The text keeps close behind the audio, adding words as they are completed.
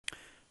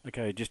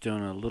Okay, just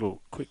doing a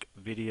little quick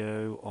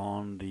video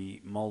on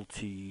the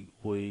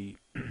Multiwii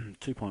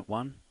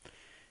 2.1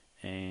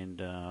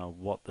 and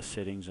what the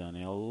settings are.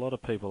 Now, a lot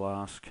of people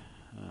ask,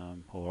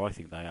 or I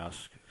think they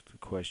ask the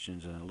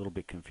questions and are a little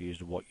bit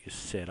confused of what you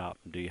set up.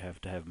 Do you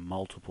have to have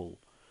multiple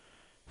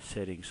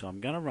settings? So I'm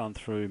going to run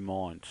through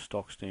mine,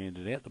 stock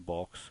standard out the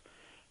box.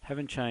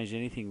 Haven't changed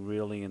anything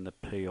really in the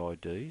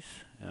PIDs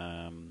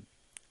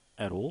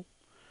at all.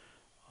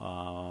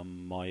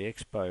 My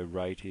expo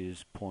rate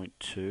is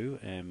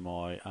 0.2 and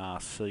my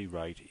RC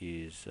rate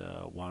is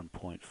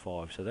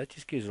 1.5, so that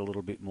just gives a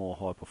little bit more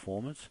high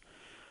performance.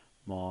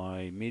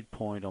 My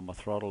midpoint on my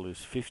throttle is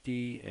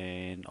 50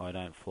 and I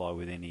don't fly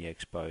with any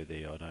expo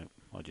there.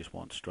 I just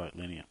want straight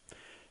linear.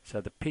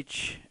 So the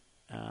pitch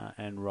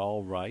and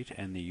roll rate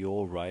and the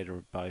yaw rate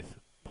are both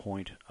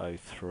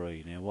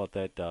 0.03. Now what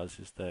that does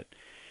is that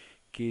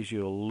gives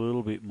you a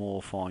little bit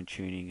more fine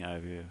tuning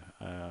over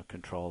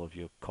control of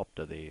your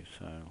copter there,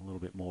 so a little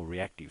bit more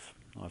reactive.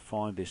 I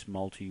find this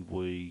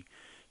Multiwii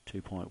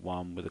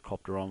 2.1 with a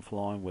copter I'm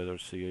flying, whether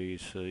it's the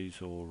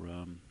ESCs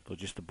or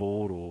just the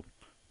board, or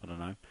I don't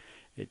know,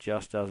 it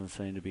just doesn't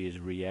seem to be as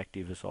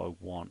reactive as I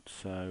want.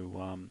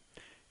 So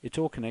it's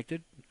all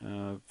connected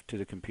to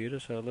the computer,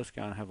 so let's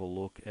go and have a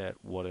look at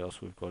what else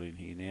we've got in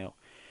here. Now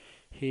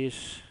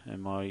here's,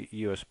 and my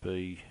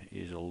USB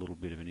is a little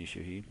bit of an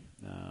issue here,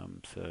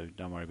 so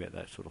don't worry about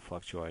that sort of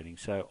fluctuating.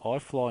 So I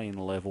fly in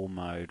level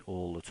mode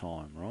all the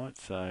time, right?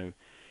 So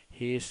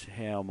here's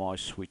how my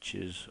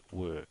switches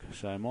work.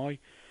 So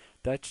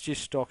that's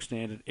just stock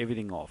standard,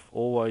 everything off,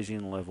 always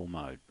in level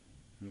mode.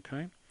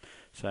 Okay,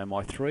 so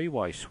my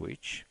three-way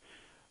switch,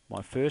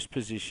 my first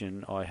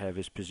position I have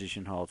is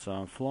position hold. So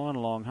I'm flying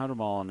along 100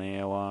 mile an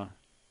hour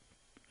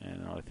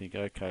and I think,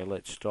 okay,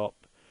 let's stop.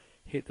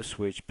 Hit the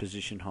switch,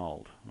 position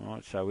hold.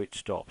 Alright, so it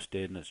stops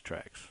dead in its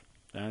tracks.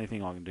 The only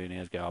thing I can do now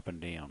is go up and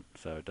down,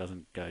 so it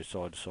doesn't go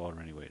side to side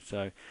or anywhere.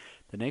 So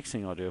the next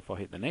thing I do, if I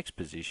hit the next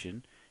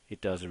position, it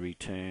does a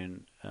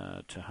return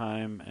to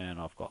home, and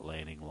I've got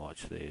landing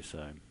lights there.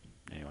 So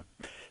anyway,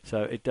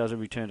 so it does a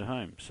return to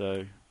home.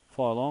 So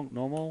fly along,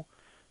 normal,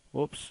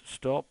 whoops,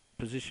 stop,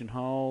 position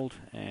hold,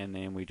 and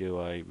then we do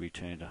a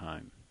return to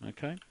home.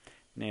 Okay.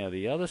 Now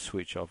the other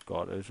switch I've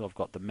got is I've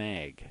got the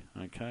mag.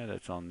 Okay,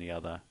 that's on the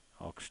other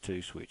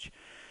AUX2 switch.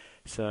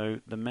 So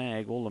the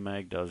mag, all the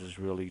mag does is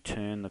really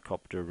turn the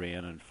copter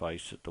around and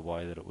face it the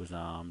way that it was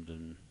armed,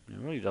 and it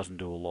really doesn't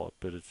do a lot,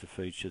 but it's a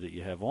feature that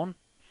you have on,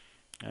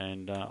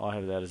 and I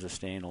have that as a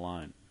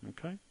standalone.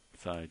 Okay,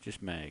 so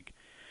just mag.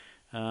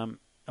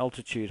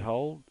 Altitude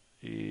hold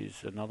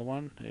is another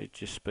one. It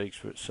just speaks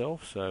for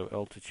itself. So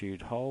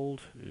altitude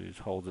hold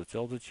holds its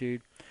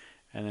altitude,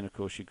 and then of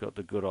course you've got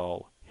the good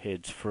old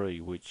heads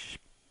free, which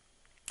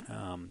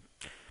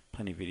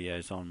plenty of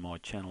videos on my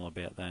channel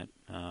about that.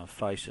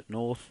 Face it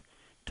north,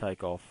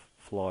 take off,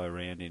 fly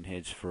around in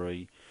heads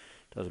free.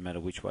 Doesn't matter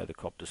which way the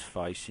copter's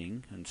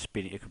facing, and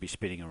spinning. It could be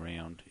spinning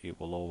around. It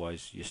will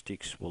always, your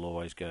sticks will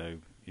always go.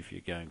 If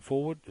you're going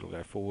forward, it'll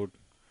go forward,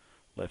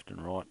 left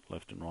and right,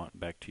 and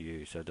back to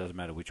you. So it doesn't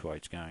matter which way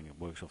it's going. It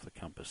works off the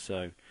compass.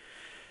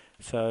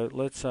 So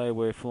let's say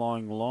we're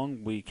flying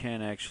along, we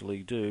can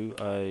actually do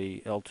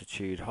a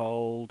altitude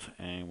hold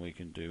and we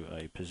can do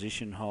a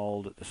position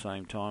hold at the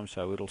same time.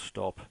 So it'll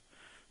stop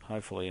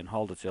hopefully and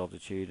hold its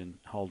altitude and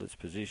hold its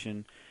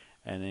position,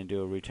 and then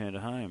do a return to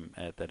home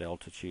at that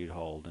altitude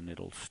hold, and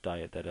it'll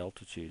stay at that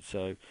altitude.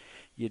 So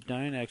you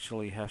don't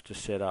actually have to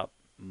set up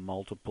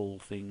multiple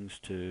things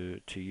to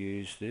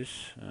use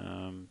this.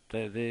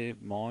 They're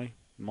my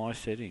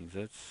settings.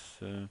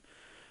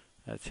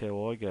 That's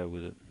how I go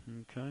with it.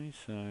 Okay,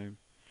 so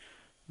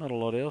not a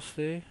lot else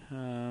there.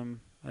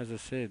 As I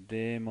said,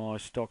 they're my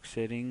stock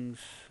settings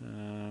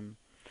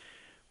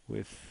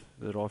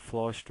that I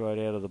fly straight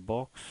out of the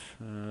box.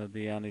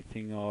 The only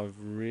thing I've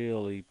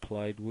really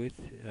played with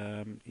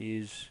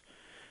is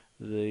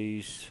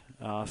these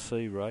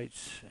RC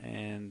rates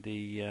and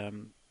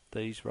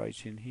these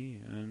rates in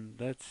here, and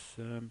that's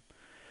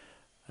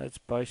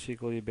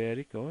basically about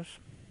it, guys.